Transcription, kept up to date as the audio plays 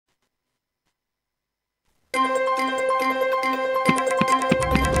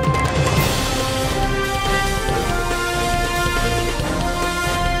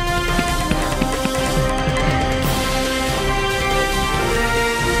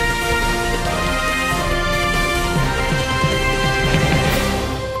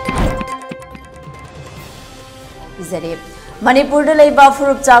pizare Manipur de Leba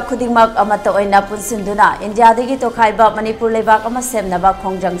Furup Cha Kudingmak Amata Oina Punsinduna India de Tokaiba Manipur Lebak Amasem Naba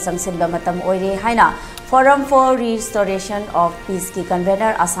Kongjang Sangsimba Matam Oire Haina Forum for Restoration of Peace ki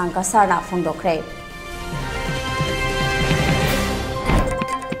convener Asanka Sarna Fondokre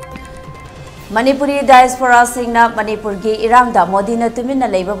Manipuri diaspora singna Manipur gi irangda Modina tumina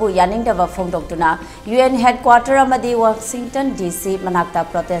leibabu yaningdaba fongdoktuna UN headquarter amadi Washington DC manakta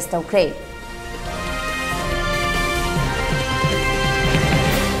protest tawkre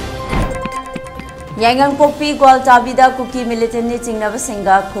Yangang Popi Gwaltabida Kuki militant ni chingnaba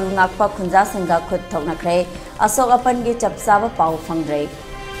singa khulngakpa khunja singa khut thoknakre asok apan gi chapsaba pau phangre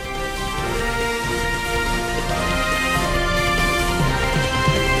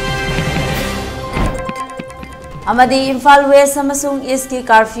Amadi Imphal West amasung East ki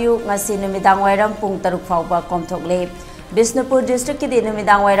curfew ngasi numidang wairam pung 3 fauba komthokle Bisnupur district ki di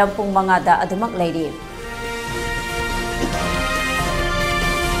numidang wairam pung 5 da adumak leiri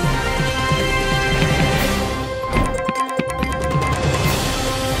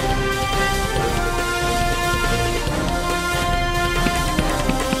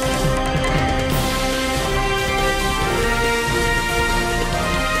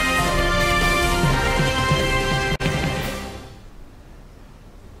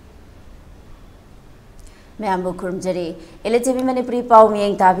Meambu kurumjari ELITETV Manipuri pau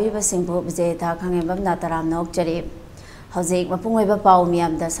miyeng tabi basingbu Vijayeta khangembam nataram nokjari Hauzik mapungweba pau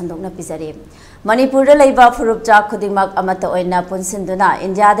miyamda sandokna pizari Manipur da leiba furup cha khudingmak amata oina punsinduna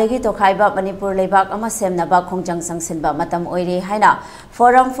India dagi tokhaiba Manipur leibak ama semnaba khongjang sangsinba matam oire haina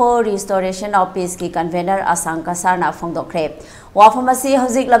Forum for Restoration of Peace ki convener Asanka Sarna fongdokre Wafamasi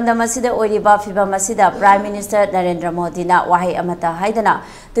Hauzik lamdamasida oiriba fibamasida Prime Minister Narendra Modi na wahai amata haidana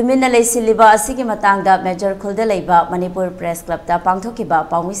tumina leisiliba asigi matangda Major Khulda leiba Manipur Press Club ta pangthokiba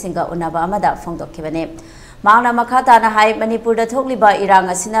pawmisinga unaba amada fongdokkibane Mangna makhata na hai Manipur da thokliba irang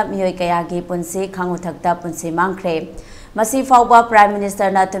asina miyoi kayagi punsi khanguthakta punsi mangkhre Masi fauba Prime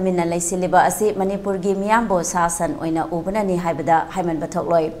Minister na tumina leisiliba asi Manipur gi miyambo sasan oina ubanani haibada haimanba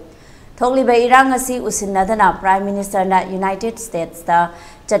thokloi Thokliba irang asi usinnadana Prime Minister na United States ta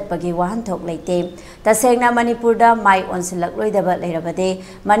chatpagi wahan thok leite tasengna Manipur da mai onsilak loidaba leirabade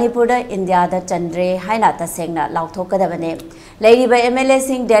Manipur da India da chandre haina tasengna lauthokadabane leiriba MLA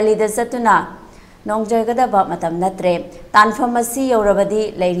sing Delhi da satuna nongjagadaba matam natre tanfam asi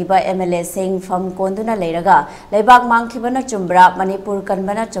yorabadi leiriba MLA sing fam konduna leiraga leibak mangkhibana chumbra Manipur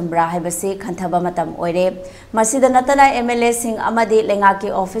kanbana chumbra haibasi khanthaba matam oire masida natana MLA sing amadi lengaki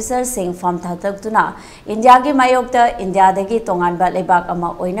officer sing fam thataktuna India gi mayokta India dagi tonganba leibak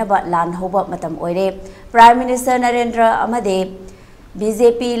ama oinaba lan hoba matam oire Prime Minister Narendra amade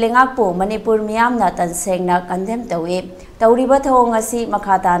BJP lengakpo Manipur miyamna tansengna condemn tawi tawriba thawong asi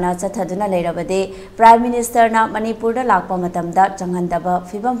makhatana chathaduna leirabade Prime Minister na Manipur da lakpa matamda changhandaba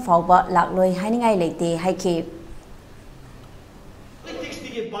fibam fauba lakloi hainingai leite haiki Politics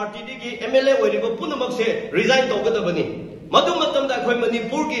digi party digi MLA oiriba punamak se resign tawgadabani madu matamda akhoi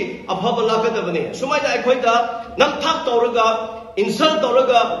Manipur gi afaba lakadabani sumaina akhoi da namthak tawraga insult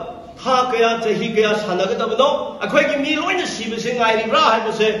tawraga ha kaya chahi kaya sanagadabano akhoi gi mi loina sibase ngairibra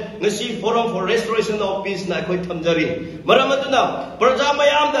haibase ngasi Forum for Restoration of Peace na akhoi thamjari maramaduna praja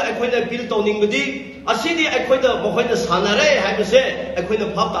mayam da akhoi na appeal tawningbadi asidi akhoi da mohoina sanare haibase akhoi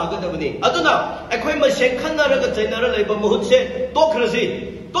na phap tagadabani aduna akhoi maseng khannaraga chainara leiba mahutse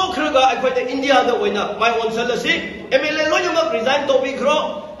tokhraga akhoi da India da oina mai onsalasi MLA loinamak resign tobikro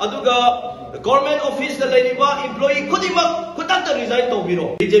aduga Government office da leiriba employee kudimak kutanta resign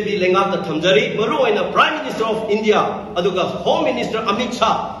tobiro BJP lengak da thamjari maru oina Prime Minister of India aduga Home Minister Amit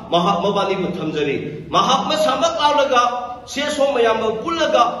Shah mabani bu thamjari mahakma samak laulaga seso mayam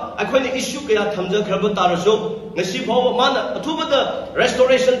pullaga akhoi issue kaya thamjakraba tarasu ngasi phaw mana athubada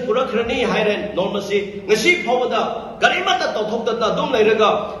restoration purakhrani hairen normasi ngasi phaw da garimata tawthokdana dum leiraga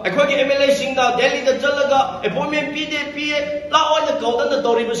akhoi gi MLA singda Delhi da chalaga appointment PDP la oina kaudana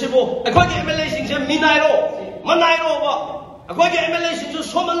toribasibo akhoi gi MLA singse minairo manairo ba akhoi gi MLA singsu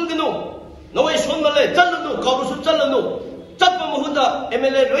somangnu noi sonmale chalnu kaurusu chalnu chatpa mahuda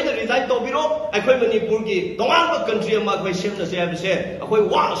MLA loina resign tobiro akhoi Manipur gi tongalba country ma akhoi semna se abse akhoi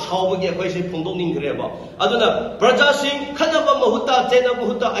wa sawbagi akhoi se phongdokning greba aduna praja sing khanaba mahuta chena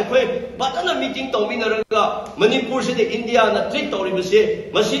mahuta akhoi batana meeting tawminaraga Manipur se India na treat tawribase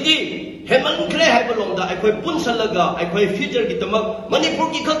masidi Heman Kre Habalonda, I quite Punsalaga, I quite future Gitamak, Manipur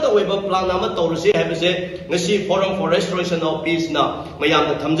Kikata Weba Planama Torsi, Habese, Nasi Forum for Restoration of Peace now,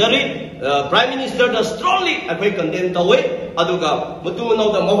 Mayam Tamjari, Prime Minister does strongly, I quite condemn the way. aduga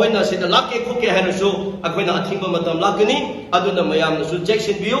mutumanawda mahoina sida lakke khoke hanasu akhoina athingba matam lakani aduna mayamna su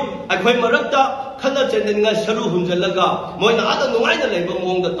jackson view akhoi marakta khana chendenga saru hunjalaga moina ada nungaina leiba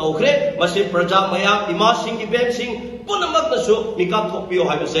mongda tawkhre masi praja maya ima sing event sing punamakna su mikap thokpio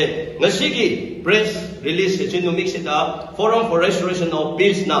haibase ngasigi press release economic sida forum for restoration of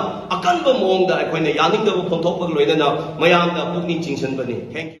peace na akanba mongda akhoina yaningda bu phonthokpa loinana mayamda pukning chingsanbani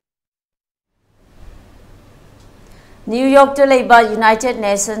thank you. New York to Labour United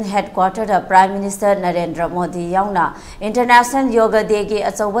Nations Headquarters Prime Minister Narendra Modi yauna International Yoga Day ki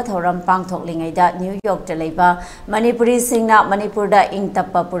achauba thoram pangthoklingai da New York to Labour Manipuri singna Manipur da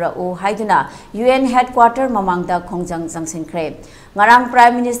ingtappa pura u haiduna UN Headquarters mamangda khongjang jangsinkhre ngarang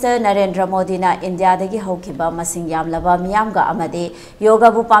Prime Minister Narendra Modi na India dagi haukiba masing yamlaba miyamga amade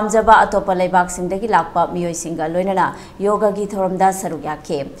yoga bu pamjaba atopa leibak singdagi lakpa miyoi singa loinana yoga gi thoramda saruk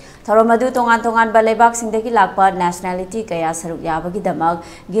yakhe thoromadu tongan tongan ba leibak singdagi lakpa nationality kaya saruk yabagi damak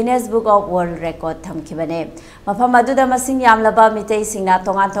Guinness Book of World Record thamkibane mafam aduda masing yamlaba mitei singna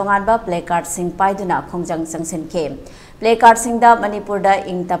tongan tongan ba placard sing paiduna khongjang jangsinke placard singda Manipur da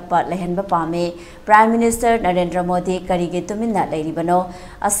ingtappa lehenba pame Prime Minister Narendra Modi karige tuminna leiribano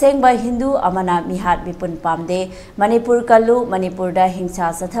asengba Hindu amana mihat bipun pamde Manipur kalu Manipur da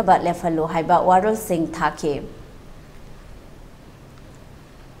hingsa sathaba lefallu haiba warol sing thake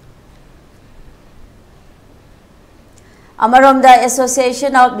Amarom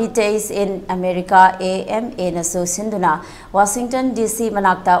Association of Bitays in America AMA naso sinduna Washington DC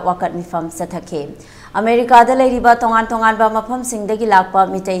manakta wakat mifam sathake America da leiriba tongan tongan ba mafam singdagi lakpa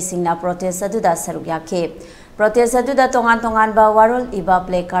mitay singna protest aduda saruk yakhe protest aduda tongan tongan ba warol iba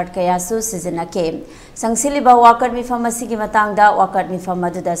placard kaya su sizinake sangsiliba wakat mifam asigi matangda wakat mifam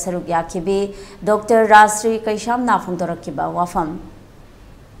aduda saruk yakhibi Dr. Rashri Kaisham na phongdorakiba wafam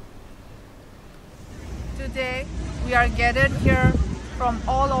Today we are gathered here from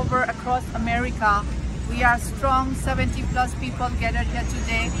all over across America. We are strong 70 plus people gathered here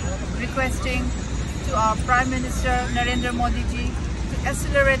today requesting to our Prime Minister Narendra Modi ji to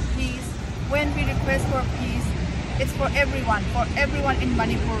accelerate peace. When we request for peace, it's for everyone in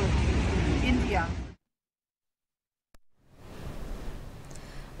Manipur, India.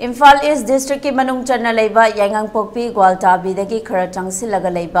 Imphal East District ki manung channa leiba yangang pokpi gwalta bidagi khara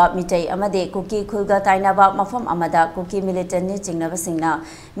changsilaga leiba mitai amade kuki khulga tainaba mafam amada kuki militant ni jingnaba singna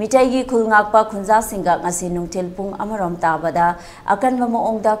mitai gi khulngakpa khunja singa ngasi nungthil pung amarom tabada akanba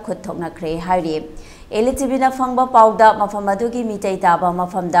moongda khut thokna khre hairi ELITETV na fangba pauda mafam adugi mitai taba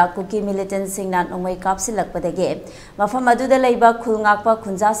mafamda kuki militant singna nongmai kapsilakpadage mafam aduda leiba khulngakpa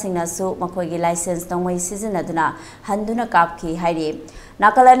khunja singna su makoigi license nongmai sizinaduna handuna kapki hairi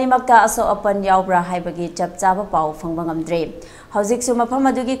nakalani makta aso apan yaubra haibagi chapchaba pau phangba ngamdre hauzik su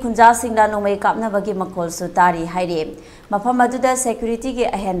mafam adugi khunja singna nongmai kapna bagi makol su tari haire mafam aduda security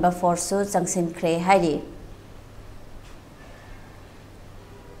ge ahenba force su changsin khre haire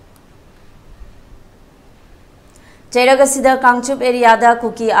Cheragasida Kangchup area da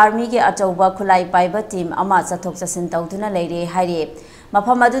Kuki Army ge achauba khulai paiba team ama chathok chasin tawduna leire haire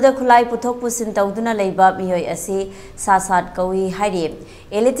mafam aduda khulai puthok pusin tawduna leiba mihoi asi sasat kawi haire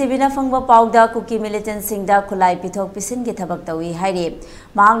ELITETV na fangba pauda Kuki militant singda khulai pithok pisin ge thabak tawi haire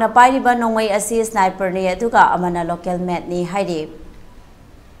mahangna pairiba nongmai asi sniper ne aduga amana local mat ni haire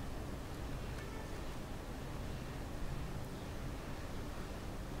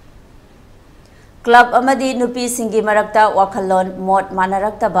Club amadi nupi singi marakta wakhalon mot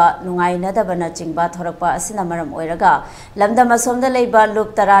manaraktaba nungainadabana chingba thorakpa asina maram oiraga lamdam asomda leiba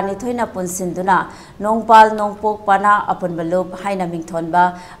lup tarani thoina punsinduna nongpal nongpok pana apunba lup haina mingthonba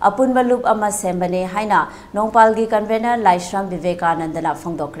apunba lup ama sembane haina nongpal gi convener Laishram Vivekanandana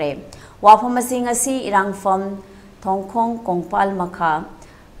phongdokre wafam asing asi irangfam thongkhong kongpal makha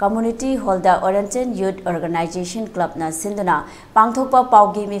Community Holder Oriented Youth Organization Club na sinduna pangthokpa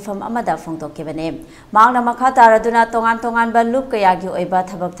paugi mifam amada phongtokibane mangna makha taraduna tongan ba lup kayagi oiba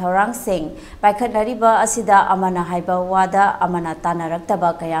thabak thaurang sing paikhatnariba asida amana haiba wada amana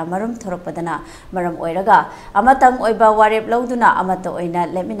tanaraktaba kaya marum thorokpadana maram oiraga amatang oiba warep lawduna amata oina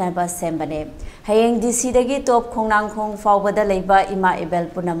leminaba sembane hayeng DC dagi top khongnang khong fawbada leiba ima ebel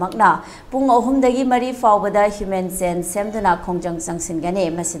punamakna pung 3 dagi 4 fawbada human chain semduna khongjang sangsingane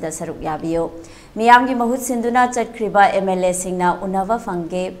masida saruk yabiyo miyamgi mahut sinduna chatkriba MLA singna unava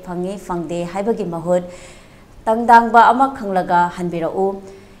phangi phangde haibagi mahut tangdangba ama khanglaga hanbirau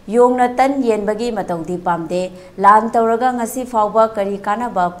yongna tan yenbagi matawdi pamde lan tawraga ngasi fawba kari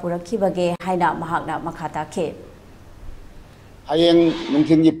kanaba purakhibage haina mahakna makhata khe hayeng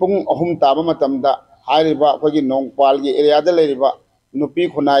nungthingi pung 3 taba matamda hairiba akogi nongpal gi area da leiriba nupi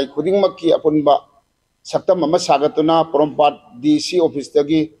khunai khudingmakki apunba saktam ama sagatuna Porompat DC office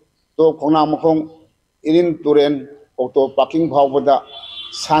dagi to khona mkhong irin turen auto parking phawbada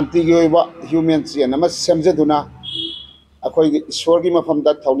santi gi oiba human chain ama semjaduna akhoi ishwar gi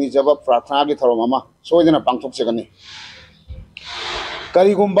mafamda thawni jaba prathana gi thorom ama soidana pangthok chegani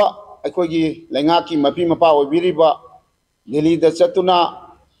karigumba akhoi gi lenga ki mapi mapa obiriba Delhi da chatuna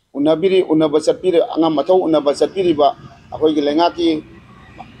unabiri unaba chatpiri angam mathau unaba chatpiriba akhoi gi lenga ki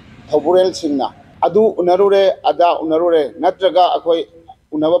thawburel singna adu unarure ada unarure natraga akhoi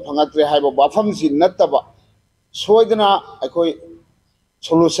unaba phangatre haiba bafam si nattaba soidana akhoi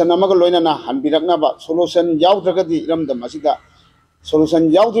solution amaga loinana hanbirakna ba solution yaudragadi iramda masida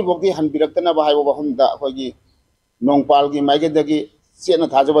solution yaudri bokti hanbiraktana ba haiba bafamda akhoi gi nongpal gi maigedagi chena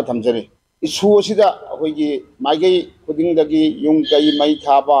thajaba thamjari isu sida akhoi gi maigei khudingdagi yung kai mai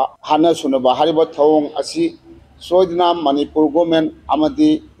thaba hana sunaba hariba thong asi soidna Manipur government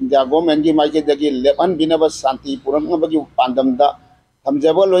amadi India government gi maigedagi leban binaba santi puramnabagi pandamda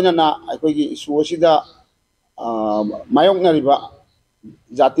thamjaba loinana akhoi gi isu sida mayoknariba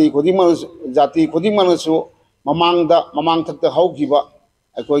jati khudingmanasu mamang thakta haukiba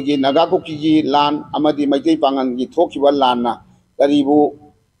akhoi gi naga kuki gi lan amadi maitei pangan gi thokiba lanna karibu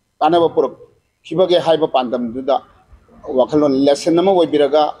kanaba purak khibage haiba pandam duda wakhalon lesson nama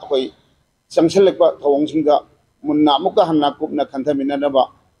oibiraga akhoi changselekpa thawongsinga munna amuka hanna kupna khanthaminanaba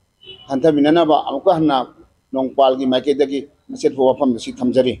amuka hanna nongpal gi makedagi maset wafam si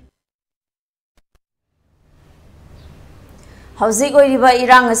thamjari Hauzik oiriba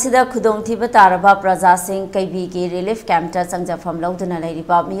irang asida khudong thiba taraba praja sing kaibi ki relief camp ta changjafam lauduna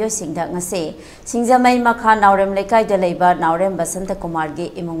lairiba miyo singda ngase singjamai makha naurem lekai da leiba naurem basanta kumar gi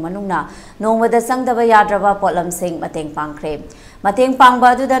imung manungna nongmada sangdaba yadraba potlam sing mateng pangkhre mateng pangba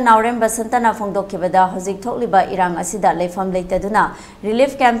duda naurem basanta na phongdokhibada hauzik thokliba irang asida leifam leitaduna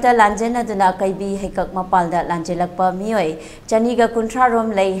relief camp ta lanjena duna kaibi hekak mapalda lanjelakpa miyoi chaniga kunthra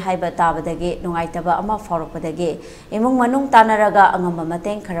rom lei haiba tabadagi nungaitaba ama forokpadagi imung manung tanaraga angamba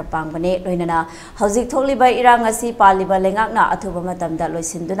mateng khara pangbane loinana hauzik thokliba irang asi paliba lengakna athuba matamda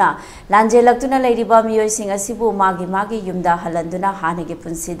loisinduna lanjelaktuna leiriba miyoi sing asibu magi yumda halanduna hanagi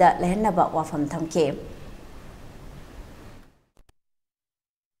punsida lehnaba wafam thamke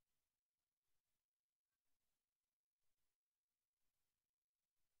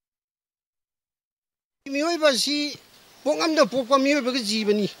Miyoiba si pongamda poppa miyoiba gi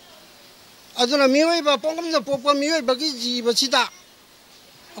jibani aduna miyoiba pongamda poppa miyoiba gi jiba sida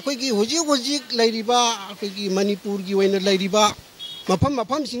akhoi gi hoji lairiba akhoi gi Manipur gi waina lairiba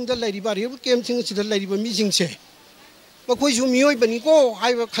mafam singda lairiba rebu kem sing sida lairiba mi singse akhoi ju miyoiba ni ko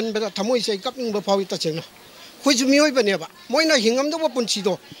haiba khanbada thamoi sei kapning ba phawi ta chena khoi ju miyoiba ne ba moina hingamda ba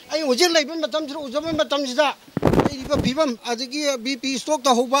punchido ai hoji laiba matam jiro ujaba matam sida lairiba phibam adigi BP stock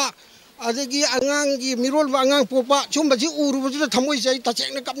ta hoba adagi angangi mirol ba angang popa chumba ji urubuju thamoi sai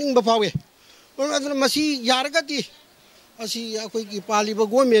tachekna kapning ba phawe aduna masi yaragati asi akhoi gi paliba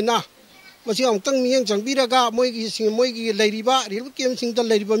gomena masi amtang miyang changbiraga moi gi leiriba ril kem sing ta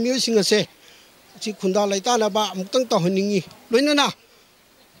leiriba miyo sing ase chi khunda laita na ba amtang ta honingi loinana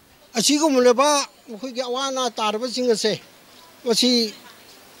asi go muleba akhoi gi awana tarba sing ase masi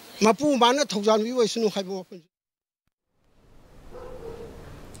mapu mana thaujan wi waisunu haibo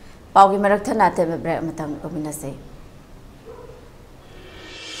Paugi marak thana te break matang ominase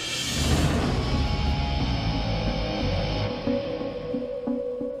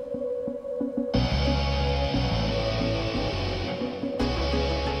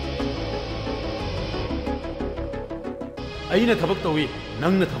aina thabak tawi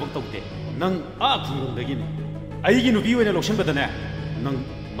nangna thabak tawde nang a khungong dagini aigi nubi wena lokshan badana nang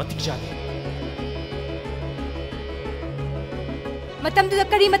matik jade matam du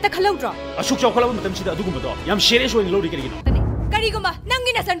kari mata khalaudro ashuk chaw khalab matam sida adugumado yam serious oin lori karigino kari guma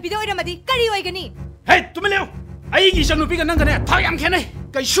nangi na san bido iramadi kari oigani hey tumelew aigi sang nubi ga nangane tha yam khenai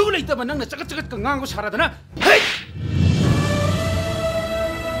kai shu leitaba nangna chagat ka ngango saradana hey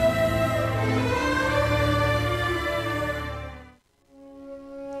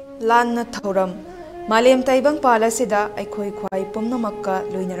Lan Thauram Malem Taibang Palasida Aikoi Kwai Pumnamakka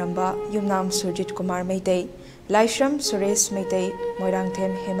Luinaramba Yumnam Surjit Kumar Meitei Laishram Suresh Meitei Moirang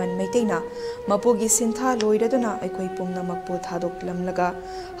Them Heman Meiteina Mapugi Sintha Loiraduna Aikoi Pumnamakpu Thadok Lamlaga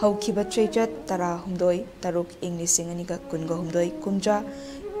Haukiba Chejat Tara Humdoi Taruk English Singaniga Kunga Humdoi Kumja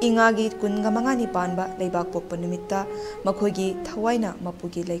Ingagi Kunga Mangani Panba Leibak Popa Numitta Makogi Thawaina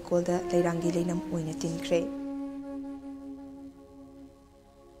Mapugi Leikolda Leirangi Leinam Uina Tinkre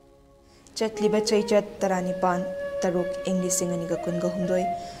Chatliba Chaychat Taranipan Taruk English Singaniga Kunga Humdoi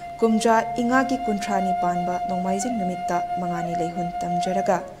Kumja Ingagi Kuntrani Panba Nongmaizing Numitta Mangani Leihun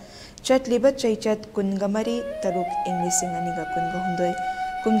Tamjaraga Chatliba Chaychat Kungamari Taruk English Aniga Kungahundoi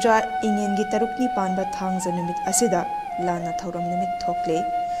Kumja Ingengi Tarukni Panba Thangza Numit Asida Lana Thoram Numit Thokle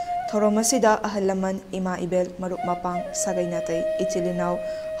Thoram Asida Ahalaman Ima Ibel Maruk Mapang Sagainatai Ichilinau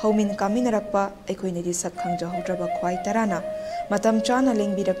Homin Kaminarakpa Equinity Sakhangja Hodraba Kwai Tarana Matam Chana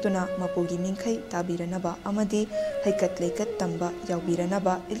Lingbidaktuna Mapugi Minkai Tabiranaba Amadi Haikat Lekat Tamba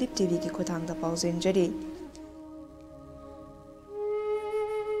Yaubiranaba ELITETV ki Khotangda Pauzen Jari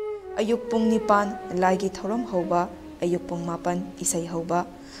Ayuk Pung Nipan Laigi Thoram Hoba Ayuk Pung Mapan Isai Hoba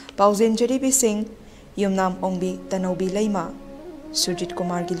Pauzen Jari Bising Yumnam Ongbi Tanobi Leima Surjit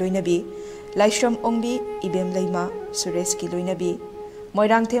Kumar ki Loinabi Laishram Ongbi Ibem Leima Suresh ki Loinabi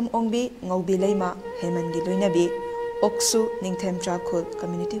Moirangthem Ongbi Ngaubi Leima Heman ki Loinabi Oksu Ningthem Chakhul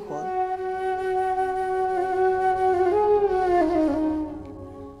Community Hall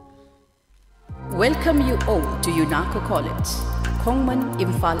Welcome you all to UNACO College, Kongman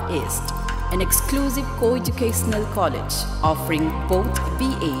Imphal East, an exclusive co-educational college offering both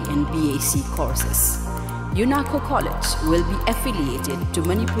BA and BAC courses. UNACO College will be affiliated to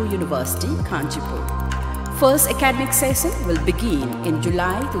Manipur University, Kanchipur. First academic session will begin in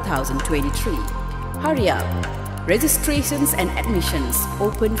July 2023. Hurry up! Registrations and admissions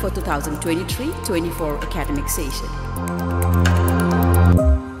open for 2023-24 academic session.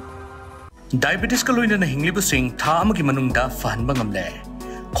 Diabetes ka loina na hinglibusing tha amagi manungda fahanba ngamle.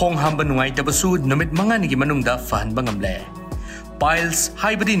 Khong hamba nungai tabasu numit mangani gi manungda fahanba ngamle. Piles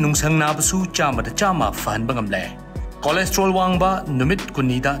haibadi nungsang nabasu chama da chama fahanba ngamle. Cholesterol wangba numit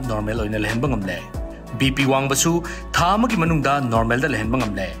kunida normal oina lehenba ngamle. BP wangbasu tha amagi manungda normal da lehenba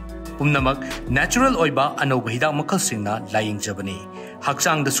ngamle. Pumnamak natural oiba anoba hidak makal singna laying jabani.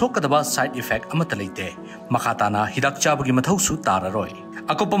 Haksang da sokadaba side effect amata leite. Makatana hidak chabagi mathausu tararoi.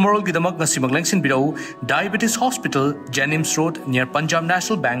 Akopa moral gidamak na simaglangsin birau Diabetes Hospital, Jennings Road near Punjab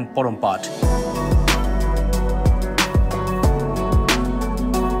National Bank, Porompat.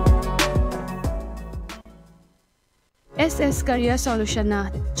 SS Career Solution na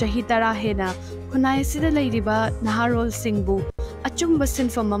Chahitara Hena Kunai Sida Ladiba Naharol Singbu Achumba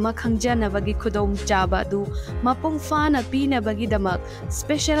Sinfam Mama Kangjana Bagi Kudom Jaba du Mapung Fana Pina Bagi Damak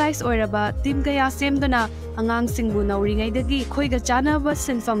Specialized Oiraba Tim Kaya Semdona Angang Singbu na Uringay Dagi Koiga Chana ba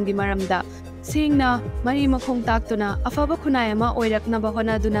Sinfam Gimaramda Sing na Mari Makong Taktuna Afaba Kunayama Oirak na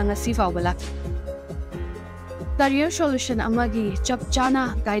Bahona Duna nga Sifabalak Career Solution Amagi Chap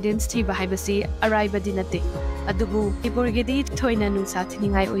Chana Guidance Tiba Haibasi Arriba Dinate Adubu Iburgidi Toina Nungsa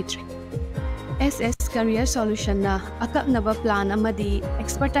Tiningai Oitre SS Career Solution na akap na ba plan amadi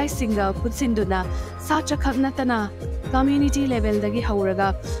expertise singa putsinduna sa chakhak natana community level dagi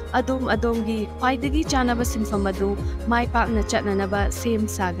hauraga adom gi paidagi chana ba sinfam adu mai pak na chatna na ba same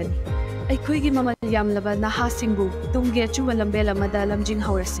sagani aikhoi gi mamal yam laba na ha singbu tungge chu walambela mada lamjing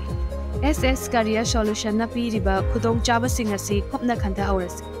haurasi SS Career Solution na piriba khudong chaba singasi khopna khanta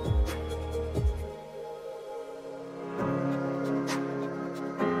haurasi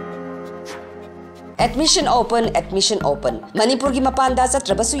Admission open. Manipur ki mapanda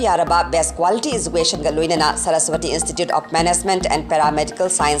satrabasu yaraba best quality education ga loinana Saraswati Institute of Management and Paramedical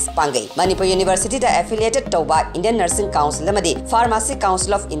Science Pangai. Manipur University da affiliated tauba Indian Nursing Council amadi Pharmacy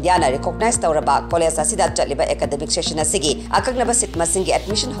Council of India na recognize tauraba college asida chaliba academic session asigi akagnaba sit masingi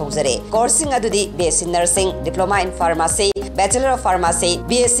admission housare. Coursing adudi BSc Nursing, Diploma in Pharmacy, Bachelor of Pharmacy,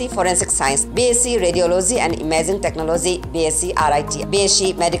 BSc Forensic Science, BSc Radiology and Imaging Technology, BSc RIT,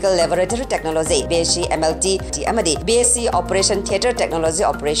 BSc Medical Laboratory Technology, BSc MLT, Amadi, BSc Operation Theatre Technology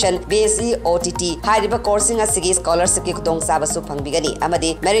Operation, BSc OTT, Hariba coursing asigi scholarship ki kudong saba su pangbigani,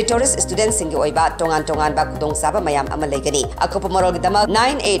 Amadi, meritorious students singi oiba tongan ba kudong saba mayam amalegani. Akopa moral gidama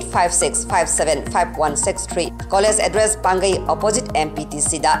 9856575163. College address Pangai opposite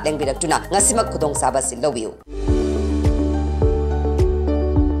MPTC da lengbidaktuna ngasimak kudong saba silowiu.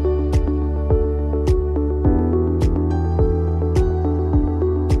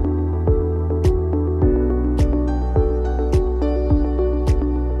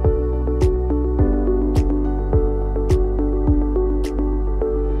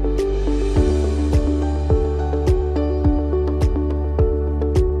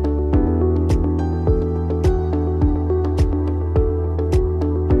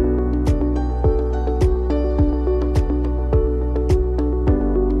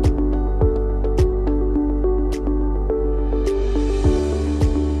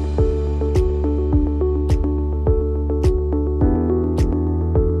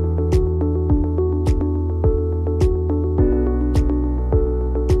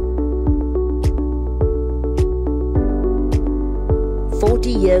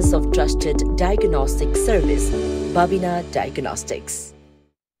 Years of trusted diagnostic service, Babina Diagnostics.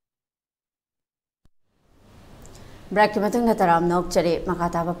 Break की मतंग ताराम नोक चरे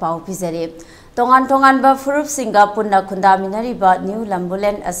मकाताबा पाउ पिजरे तोंगान तोंगान बा फुरुप सिंगा पुन्ना खुंदा मिनरी बा new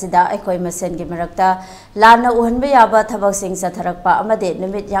लंबुलेन असिदा अखोय मसेन की मरक्ता लाना उहनबे याबा थबक सिंग सथरकपा अमदे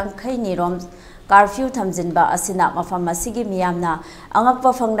निमित यांखै निरोम curfew थमजिनबा असिना मफम असिगी मियामना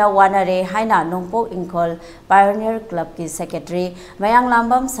अंगकपा फंगना वानरे हाइना नोंपो इंखोल पायोनियर क्लब की सेक्रेटरी मयांग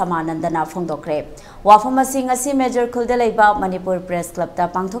लांबम समानंदना फोंदोक्रे वाफम असिंग असि मेजर खुलदे लेबा मणिपुर प्रेस क्लब ता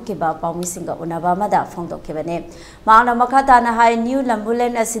पांगथोकिबा पाउमी सिंगा उनाबा मदा फोंदोकिबने मांगना मखाताना हाई न्यू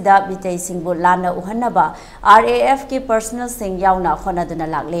लंबुलेन असिदा बितै सिंगबु लाना उहन्नबा RAF की पर्सनल सिंग यावना खोनादुना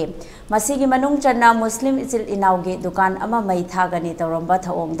लागले मसिगी मनुंग चन्ना मुस्लिम इचिल इनाउगी दुकान अमा मई थागनी तौरंबा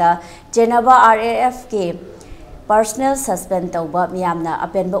थओंगदा जेनबा RAF के पर्सनल सस्पेंड तौबा मियामना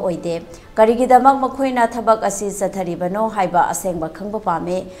अपेनबा ओइदे करिगिदमक मखोइना थबक असि सथरिबनो हाइबा असेंगबा खंगबा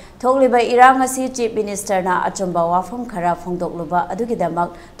पामे थोगलिबा इरांग असि चीफ मिनिस्टरना अचुंबा वाफम खरा फोंदोकलुबा अदुगिदमक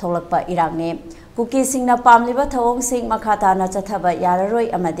थोलकपा इरांगने कुकी सिंगना पामलिबा थओंग सिंग मखाताना चथबा याररोय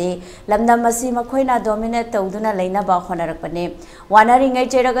अमदे लमदम असि मखोइना डोमिनेट तौदुना लेनाबा होनरकपने वानारिंगै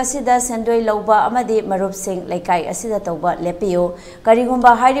चेरगसिदा सेंदोय लौबा अमदे मरुप सिंग लेकाई असिदा तौबा लेपियो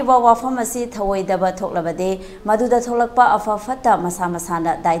करिगुंबा हाइरिबा वाफम असि थवोइदबा थोकलबदे मदुदा थोलकपा अफफता मसा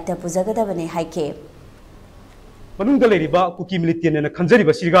मसाना दायित्व पुजगदबने हाइके मनुंग लेरिबा कुकी मिलिटेंट ने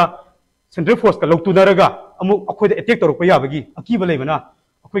खंजरिबा सिगा सेंट्रल फोर्स का लौतुनरगा अमु अखोइदा अटैक तौरकपा याबगी अकीबा लेबना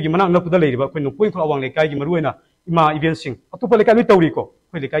अखोइगी मनाक नपुदा लेरिबा अखोइ नोपोइ खो अवांग लेकाइगी मरुइना इमा इवेंट सिंग अतोपा लेकाइ लुइ तौरिको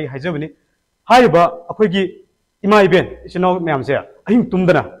अखोइ लेकाइ हाइजबनी हाइबा अखोइगी इमा इवेंट इचनाव म्यामसे अहिंग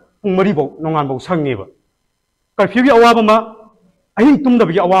तुमदना पुंग मरिबौ नोंगानबौ संगेबा कर्फ्यूगी अवाबमा अहिंग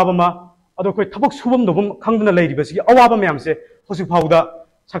तुमदबगी अवाबमा अदो अखोइ थबक सुबम दोबम खंगदना लेरिबसिगी अवाबा म्यामसे होसिक फाउदा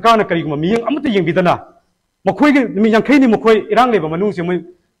सरकारना करिगुमा मियंग अमता येंगिदना मखोइगी निमि यांखैनि मखोइ इरांग लेबा मनुंगसे मै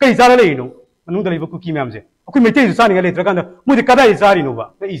कई जारा लेइनो मनुंग दलेबा कुकी म्यामसे अखोइ मेते जानिगा लेत्रकांदा मुदे कदाइ जारिनोबा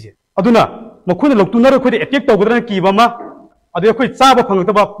इजे अदुना मखोइना लौतुनर अखोइ अटैक तौगदना कीबामा अदो अखोइ चाबा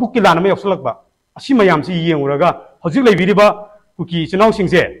फंगतबा पुक्की लाना मै यौसलकबा असि मयामसे येंगुरगा हजिक लेबिरिबा कुकी इचनाव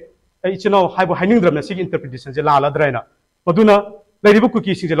सिंगसे इचनाव हाइबो हाइनिंगद्रमना सिगी इंटरप्रिटेशन से लालाद्रायना मदुना लेरिबा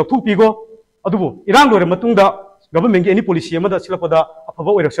कुकी सिंगसे लौथुपिगो अदुबो इरांग लोरे मतुंगदा गवर्नमेंट की एनी पॉलिसी अमदा सिलपदा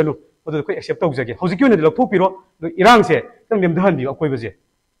अफबा ओइरक्सनु मदु अखोइ एक्सेप्ट तौजगे हजिक ओइना लौथुपिरो इरांग से तंग नेमदहनबि अखोइबजे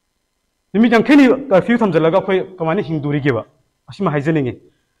निमित यांखैनि कर्फ्यू थमजलगा अखोइ कमानि हिंदुरिगेबा असिमा हाइजनिंगे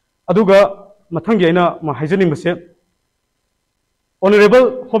अदुगा मथंगी आइना मा हाइजनिंगबसे honourable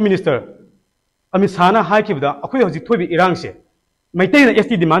home minister Amit शाहना हाइकिबदा अखोइ हजिक Thoibi इरांगसे मैतैना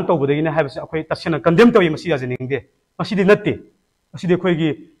ST demand तौबदगिने हाइबसे अखोइ तसना condemn तौइ मसि याजनिंगदे मसिदि नत्ते मसिदि अखोइगी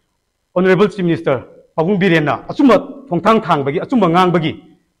honourable chief minister पाबुंग बिरेनना अचुम्बा फोंथांग थांगबगी अचुम्बा ngangbagi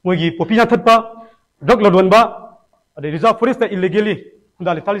मोगी पोपिना थत्पा ड्रग लडवनबा अदे रिजर्व फॉरेस्ट इलीगली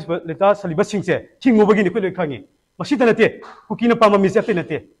हुंदा लेता सलिबा सिंगसे थिंगुबगी निखोइ लोइ खांगी मसिदा नते कुकीना पामा मिसेते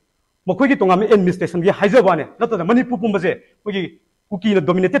नते मखोइगी तोंगाम एडमिनिस्ट्रेशन गी हाइजबाने नतना मणिपुर पुंबजे मोगी कुकीना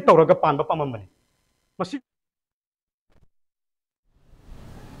डोमिनेटेड तौरगा पानबा पाममने मसि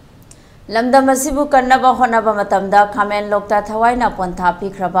लमदम असिबु कन्नबा होनबा मतमदा खामेन लोकता थवाइना पोंथा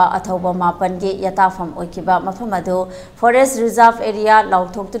पिख्रबा अथौबा मापनगी यताफम ओइकिबा मफम अदु फॉरेस्ट रिजर्व एरिया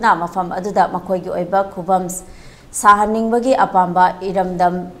लौथोक्तुना मफम अदुदा मखोइगी ओइबा खुबम साहनिंगबगी अपाम्बा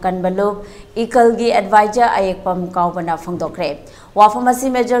इरमदम कनबलुब इकलगी एडवाइजर अयेकपम काउबना फोंदोक्रे वाफम असि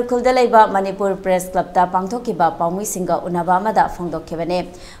मेजर खुलदा लेबा मणिपुर प्रेस क्लब ता पांगथोकिबा पाउमी सिंगा उनाबा मदा फोंदोखेबने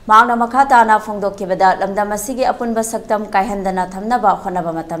मांगना मखाताना फोंदोखेबदा लमदम असिगी अपुनबा सक्तम कायहंदना थमनबा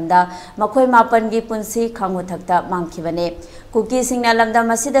होनबा मतमदा मखोइ मापनगी पुंसी खांगुथक्ता मांगखिबने कुकी सिंगना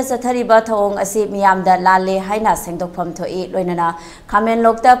लमदम असिदा चथरिबा थओंग असि मियामदा लाले हाइना सेंदोकफम थोइ लोइनना खामेन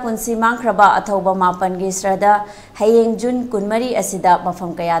लोकता पुंसी मांगख्रबा अथौबा मापनगी श्रदा हयेंग जुन कुनमरी असिदा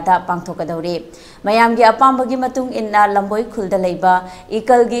मफम कयादा पांगथोकदौरे मयामगी अपाम्बगी मतुंग इन्ना लंबोई खुलदा लेबा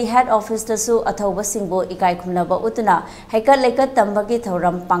इकलगी हेड ऑफिस तसु अथौबा सिंगबो इकाई खुमनबा उतना हैकत लेकत तंबगी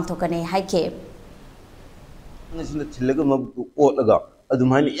थौरम पांगथोकने हाइके नसिना थिलगा मबु ओलगा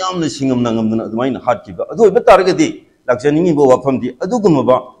अदुमाइन यामना सिंगम नंगमना अदुमाइन हाटकिबा अदु ओइबा तारगदी लाक्चनिंगी बो वाफमदी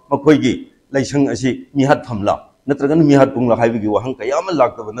अदुगुमबा मखोइगी लाइसंग असि मिहात फमला नत्रगन मिहात पुंगला हाइबगी वहंग कयाम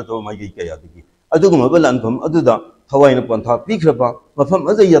लाक्तबा नतो माइगी कयादगी अदुगुमबा लानफम अदुदा थवाइना पंथा पिख्रबा मफम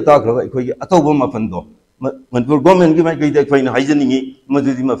अजै यताख्रबा अखोइगी अतौबा मफंदो मनपुर गवर्नमेंट की माइकई अखोइना हाइजनिंगी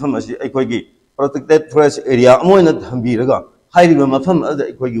मदुदी मफम असि अखोइगी प्रोटेक्टेड फॉरेस्ट एरिया अमोइना थंबीरगा हाइरिबा मफम अदा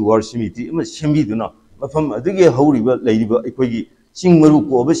अखोइगी वार समिति अम सेंबिदुना मफम अदुगी हौरिबा लेरिबा अखोइगी सिंग मरु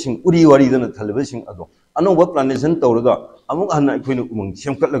कोबा सिंग उरी वारीदना थलबा सिंग अदो अनौबा प्लानेशन तौरगा अमुक हन्ना अखोइना उमंग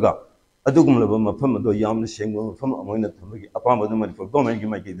सेमकटलगा अदुगुमलबा मफम अदो यामना सेंगबा मफम अमोइना थमबगी अपामबदा मनपुर गवर्नमेंट की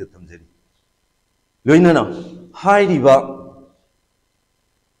माइकई थमजरी लोइनना हाइरिबा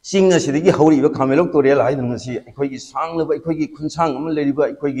सिंग असिदगी हौरिबा खामेलोक तोरेल हाइदनसी अखोइगी सांगलबा अखोइगी खुनसांग अम लेरिबा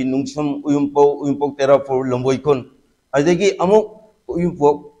अखोइगी नुंगसम उयुमपौ तेरापुर लंबोइकोन अदगी अमुक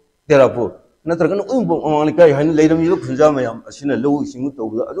उयुपोक तेरापो नत्रगन उयुपोक अमांग काय हाइन लेरमिबो खुंजा मयाम असिना लो इसिंग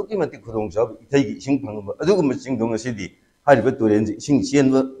तौबदा अदुकी मति खुदोंग साब इथैगी इसिंग फंगबा अदुगुम सिंग दोंग असिदि हारिबा तोरेंजी इसिंग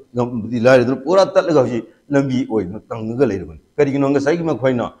चेनबा गमबदि लाइरदु पूरा तलगा हजि लंबी ओय तंगगा लेरबन करिगिनो ngसाइगी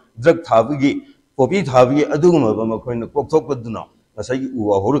मखोइना ड्रग थाबगी कॉपी थाबगी अदुगुमबा मखोइना कोकथोकपदुना ngसाइगी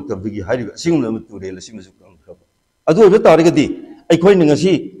उवा होरुक्तबगी हारिबा सिंगम तुरेल सिमसु कंखबा अदु ओबे तारगदि अखोइना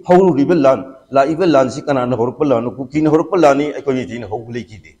ngasi हौरुरिबा लान लाइबा लान सि कनाना होरुपा लान कुकिन होरुपा लानी अखोइनि जिन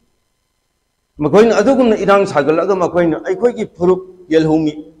हौलेखिदि मखोइना अदुगुमना इरांग सागलगा मखोइना अखोइगी फुरुप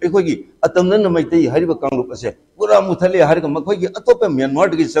येलहोमी अखोइगी अतमना मैतै हारिबा कांगलुप असे पूरा मुथले हारिगा मखोइगी अतोपे म्यांमार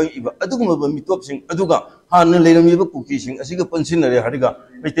दगी संगिबा अदुगुमबा मिटोप सिंग अदुगा हान लेरमिबा कुकी सिंग असिगा पंसिनरे हारिगा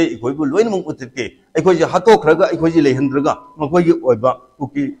मैतै अखोइबु लोइनमक उतके अखोइजी हातोखरगा अखोइजी लेहनद्रगा मखोइगी ओइबा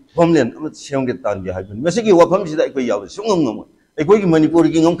कुकी होमलैंड अम सेमगे तानबि हाइबन मसिगी वाफमसिदा अखोइ याव सुंगंगम अखोइगी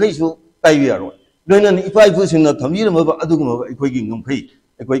मणिपुरगी ngमखैसु ताइबि यारो लोइनन इपा इपु सिंगना थमिरमबा अदुगुमबा अखोइगी ngमखै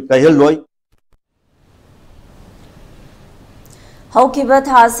अखोइ कायहलोय हौकिबा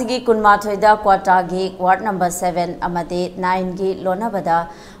थासिगी कुनमाथोइदा क्वाटागी वार्ड नंबर 7 अमदे 9 गी लोनाबदा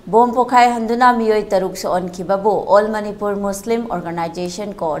बोम पोखाई हंदुना मियोई तरुक से ओनखिबाबु ऑल मणिपुर मुस्लिम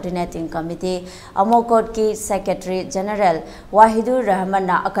ऑर्गेनाइजेशन कोऑर्डिनेटिंग कमिटी अमोकोट की सेक्रेटरी जनरल वाहिदुर रहमान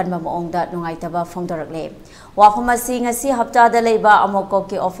ना अकनबा मोंगदा नुंगाइतबा फोंदोरकले वाफमसी ngasi हप्तादा लेबा अमोकोट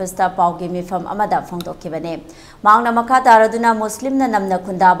की ऑफिस ता पाउगी मिफम अमदा फोंदोखिबने मांगना मखा तारदुना मुस्लिम ना नमना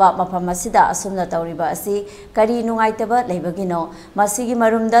खुंदाबा मफम असिदा असुमना तौरिबा असि करी नुंगाइतबा लेबगिनो मसिगी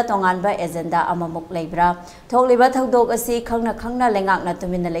मरुमदा तोंगानबा एजेंडा अममुक लेब्रा थोकलिबा थौदोक असि खंगना खंगना लेंगाकना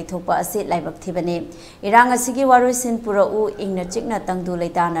तुमिन लेथोपा असि लाइबक थिबने इरांग असिगी वारुसिन पुरउ इंगना चिकना तंगदु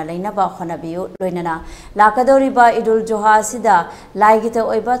लेताना लेनबा होनबियु लोइनना लाकदोरिबा इदुल जोहा असिदा लाइगिता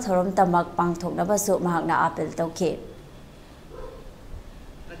ओइबा theorem तमक पांगथोकनबसु महाकना appeal तौखे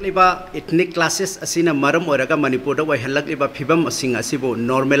ethnic classes asina maram oraga manipur da wahallakliba phibam asing asibu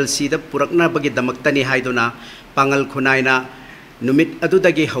normal si da purakna bagi damaktani haiduna pangal khunaina numit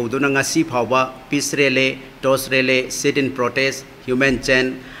adudagi hauduna ngasi phawa peace rally toast rally sit in protest human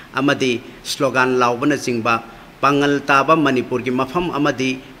chain amadi slogan laubana jingba pangal taba manipur gi mafam amadi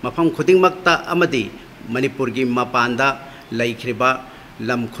mafam khudingmakta amadi manipur gi mapanda laikhriba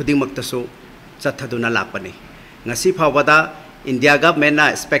lam khudingmakta su chathaduna lakpani ngasi phawa da India government na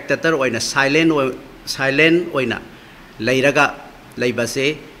spectator oina silent oina leiraga leibase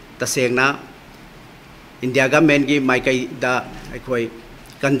tasengna India government gi maikai da akhoi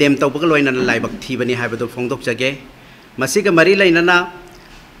condemn tawbga loina laibak thibani haibado phongdok jage masiga mari lainana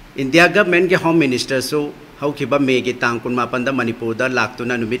India government gi home minister so haukiba me gi tang kunma panda manipur da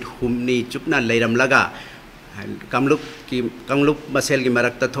laktuna numit humni chupna leiramlaga kamlup masel gi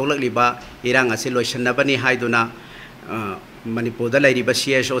marakta tholakliba irang ase loisannabani haiduna Manipur da lairiba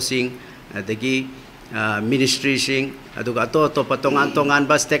CSO sing adagi ministry sing aduga to patongan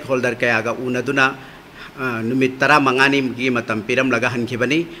ba stakeholder kaya ga unaduna numit tara mangani gi matam piram laga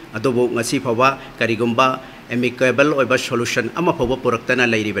hankhibani adobo ngasi phawa karigumba amicable oiba solution ama phawa puraktana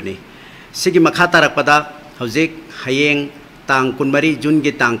lairibani sigi makha tarakpada hojik hayeng tang kunmari jun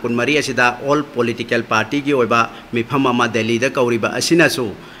gi tang kunmari asida all political party gi oiba mifam ama delhi da kauriba asina su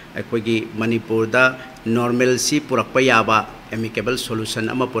akoigi manipur da normal si purakpa yaba amicable solution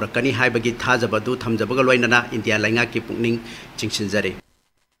ama purakani haibagi thajabadu thamjabaga loinana india lainga ki pungning chingsinjare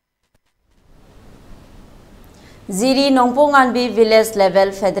Ziri Nongponganbi Village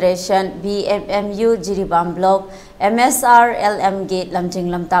Level Federation BMMU Jiribam Block MSRLM Gate Lamjing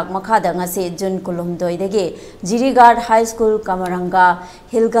Lamtak Makhada ngasi Jun Kulumdoi dege Jirigard High School Kamaranga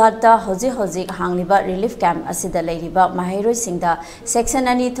Hilgarta Hoji Hangliba Relief Camp asida leiriba Mahiroi Singda Section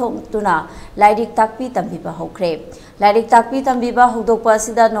ani tuna Lairik Takpi Tambiba Hokre Lairik Takpi Tambiba Hokdokpa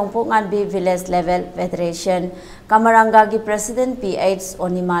asida Nongponganbi Village Level Federation Kamaranga gi President PH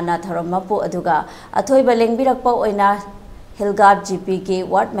Onimana Tharamapu aduga Athoiba Lengbirakpa oina Hilgard GP के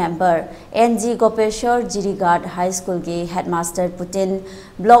ward member NG Gopeshwar जिरीगार्ड high school के headmaster Putin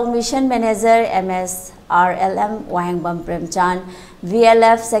block mission manager MSRLM वाहेंगबम प्रेमचांद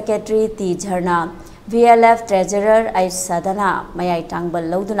VLF secretary T झरना VLF treasurer आई सदना मयाई टांगबल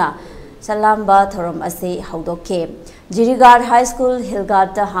लौदुना सलामबा theorem असे हौदोखे जिरीगार्ड high school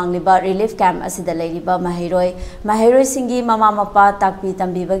हिलगार्ड हांगलिबा relief camp असिदा लेरिबा माहिरोय सिंगी mama Mopa ताकपी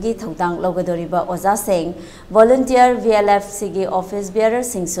तंबीबगी थौतांग लौगदोरिबा ओजा Singh volunteer VLF सिगी office bearer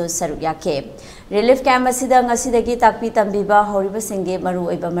सिंगसु सरुक याखे relief camp असिदा ngasiदगी ताकपी तंबीबा हौरिबा सिंगे मरु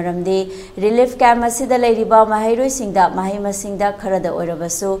ओइबा मरमदे relief camp असिदा लेरिबा माहिरोय सिंगदा Mahima सिंगदा Khardah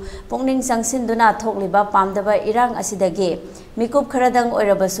ओइरबसु पुंगनिंग संगसिनदुना थोकलिबा पामदबा इरांग असिदगे मिकुप खरदंग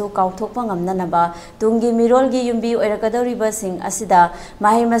ओइरबसु काउथोकपा ngamnanaba tungi mirolgi yumbi oirakadoriba sing asida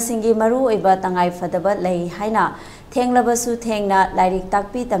mahima singi maru oiba tangai fadaba lei haina थेंगलबसु थेंगना lyric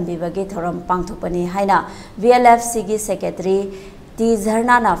ताकपी तंबीबगे theorem पांगथोकपनी हाइना VLFC गी secretary T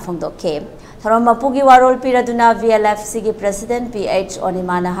झरनाना फोंदोखे theorem मपुगी वारोल पिरदुना VLFC गी president PH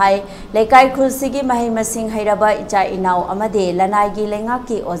ओनिमाना high लेकाई खुलसिगी मही मसिंग हैरबा इचा इनाव अमदे लनाईगी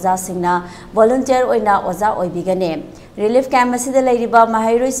लेंगाकी ओजा सिंगना volunteer ओइना ओजा ओइबिगने relief camp असिदा लैरिबा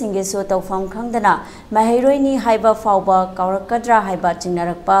माहैरोई सिंगेसु तौफम खंगदना माहैरोईनी हाइबा फाउबा कावरकद्रा हाइबा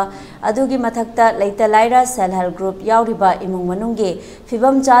चिंगनरकपा अदुगी मथक्ता लैता Lyra cell help group याउरिबा इमुंग मनुंगे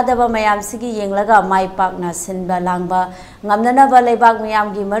फिबम चादबा मयामसिगी येंगलगा my पाकना सिनबा लांगबा ngamnanaba leibak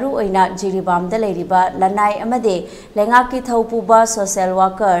miyamgi maru oina jiribamda leiriba lanai amade lengaki thaupuba social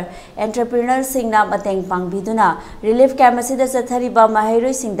worker entrepreneur singna mateng pangbiduna relief camp asida sathariba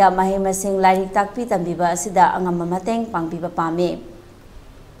mahairoi singda mahima sing lairik takpi tambiba asida angam mateng pangbiba pame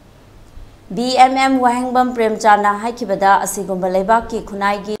BMM wahangbam premchana haikibada asigumba leibaki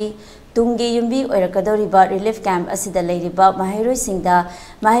khunai Tungi yumbi oirakadoriba relief camp asida leiriba mahairoi singda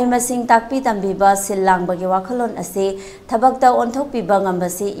mahimasing takpi tambiba sillangbagi wakhalon ase thabakta onthokpiba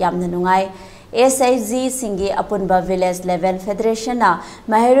ngambasi yamna nungai SIG singi apunba village level federation na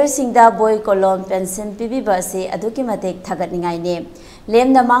mahairoi singda boy kolom pension pibiba ase aduki matek thagatningai ne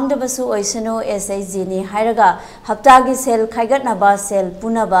lemna mangdabasu oisano SIG ni hairaga haptagi sel khaigatnaba sel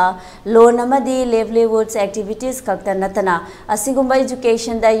punaba loan amadi livelihoods activities kakta natana asigumba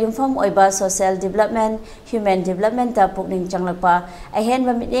education da yumfam oiba social development human development ta pukning changlakpa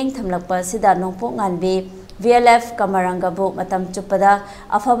ahenba miteng thamlakpa sida nongpok nganbi VLF Kamarangabu matam chupada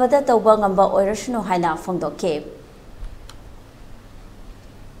afabada tauba ngamba oirashnu haina phongdokhe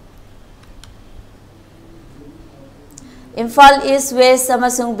Imphal East West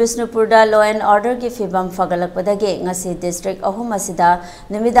amasung Bisnupurda law and order ki fibam fagalakpadage ngasi district ahum asida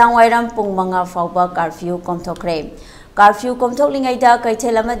numidang wairam pung manga fauba curfew komthokre curfew komthoklingaida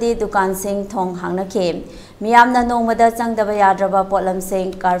kaithel amadi dukan sing thong hangnakhe miyamna nongmada changdaba yadraba potlam sing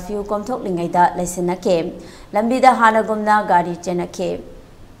curfew komthoklingaida laisinakhe lambida hanagumna gari chenakhe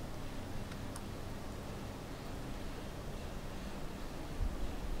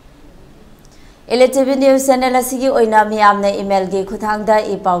ELITETV News channel asigi oina miyamna email gi khuthangda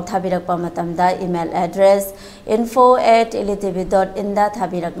I pau thabirakpa matamda email address info@elitetv.in da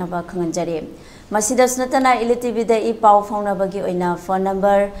thabiraknaba khanganjari masidas natana ELITETV da I pau phongnabagi oina phone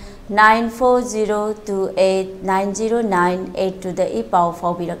number 9402890982 da I pau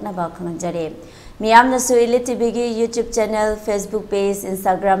phaubiraknaba khanganjari miyamna su ELITETV gi YouTube channel Facebook page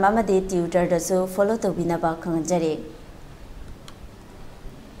Instagram amadi Twitter da su follow tobinaba khanganjari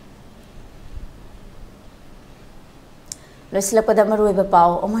Loslappada maruiba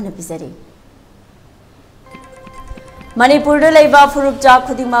pau omana pizari Manipur da leiba furupja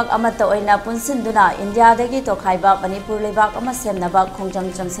khudingmak amata oina punsinduna India dagi tokhaiba Manipur leibak ama semnaba khongjang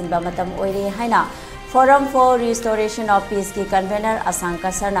jangsinba matam oire haina Forum for Restoration of Peace ki convener Asanka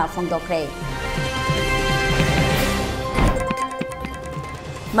Sarna phongdokre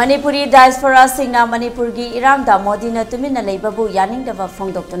Manipuri diaspora singna Manipur gi irangda modina tumina leibabu yaningdaba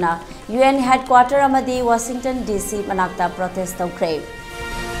phongdoktuna UN headquarter amadi Washington DC manakta protest tawkre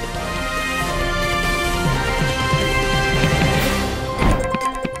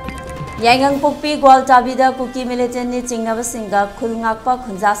Yangang pukpi gwaltabida kuki militant ni chingnaba singa khulngakpa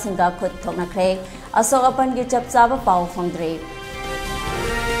khunja singa khut thoknakre asok apan gi chapchaba pau phongdre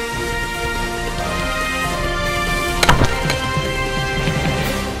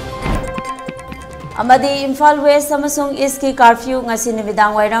Amadi Imphal West amasung East ki curfew ngasi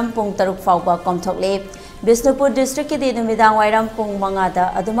numidang wairam pung 6 fauba komthokle Bisnupur district ki di numidang wairam pung 5 da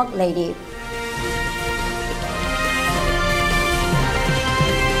adumak leiri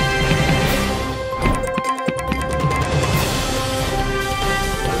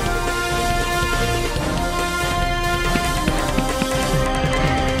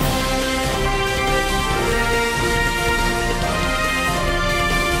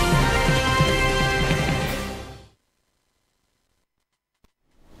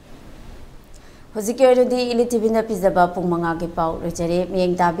Hojiki oiradi ELITETV na pizaba pung manga ki pau rejare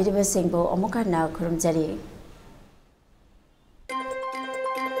miyeng tabiriba singbo omukana khurumjari